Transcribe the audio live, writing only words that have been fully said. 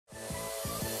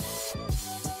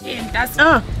That's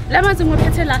Lamanzi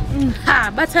ngophethe la.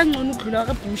 Ha, bathangcono ukudlula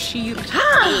kaBushiri.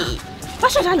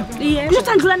 Basho njalo?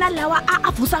 Kuyothandlula nalawa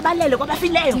avusa abalele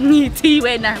kwabafileyo. Ngithi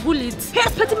wena kulithi. Hey,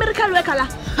 siphethe miracle worker la.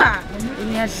 Ha,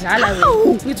 ngiyadlala wena.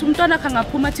 Ngithi umntwana akha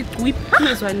ngaphuma athi gqwip,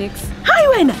 ngizwa next. Hayi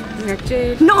wena.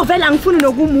 Ngiyakutshela. No vela angifuni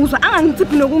nokumuzwa,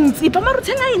 angangitsiphi nokungitsipha. Mara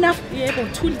uthenga enough. Yebo,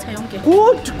 thulitha yonke.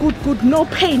 Good. No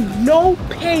pain.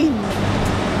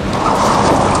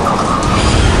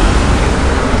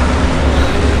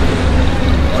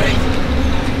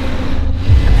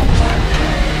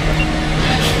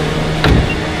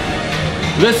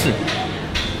 Listen,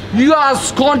 you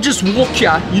guys can't just walk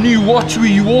here, you watch where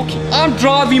you're walking. I'm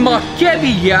driving my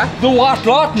caddy here, the White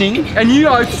Lightning, and you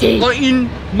are in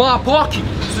my parking.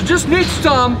 So just next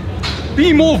time,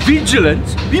 be more vigilant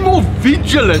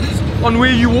on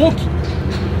where you're walking.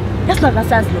 That's not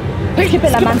Vasa's look. Keep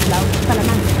it a man's loud.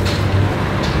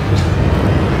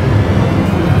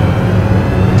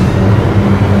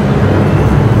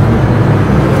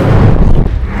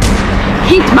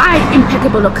 Hate my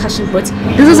impeccable location, but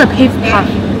this is a paved path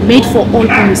made for all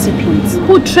recipients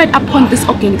who tread upon this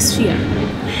organic sphere.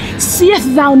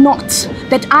 Seest thou not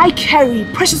that I carry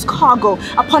precious cargo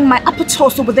upon my upper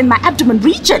torso within my abdomen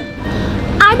region?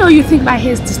 I know you think my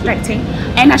hair is distracting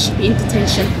and I should be in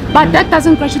detention, but that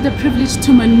doesn't grant you the privilege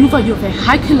to maneuver your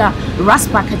vehicular rust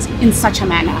buckets in such a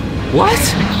manner. What?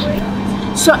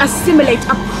 So assimilate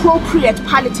appropriate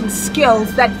piloting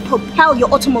skills that propel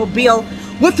your automobile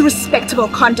with respectable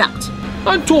conduct.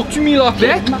 Don't talk to me like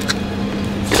that.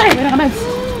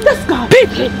 Let's go.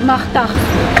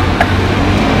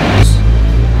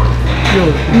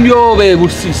 Yo, baby,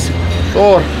 sis.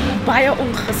 Or Baie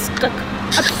ongeskik.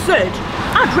 Absurd.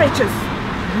 Outrageous.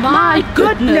 My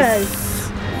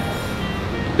goodness.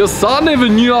 your son never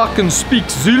knew I can speak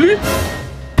Zulu?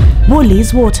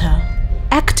 Woolies Water,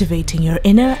 activating your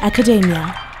inner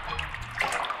academia.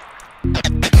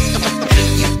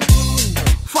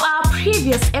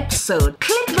 Previous episode,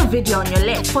 click the video on your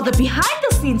left. For the behind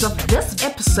the scenes of this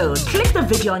episode, click the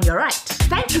video on your right.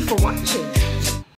 Thank you for watching.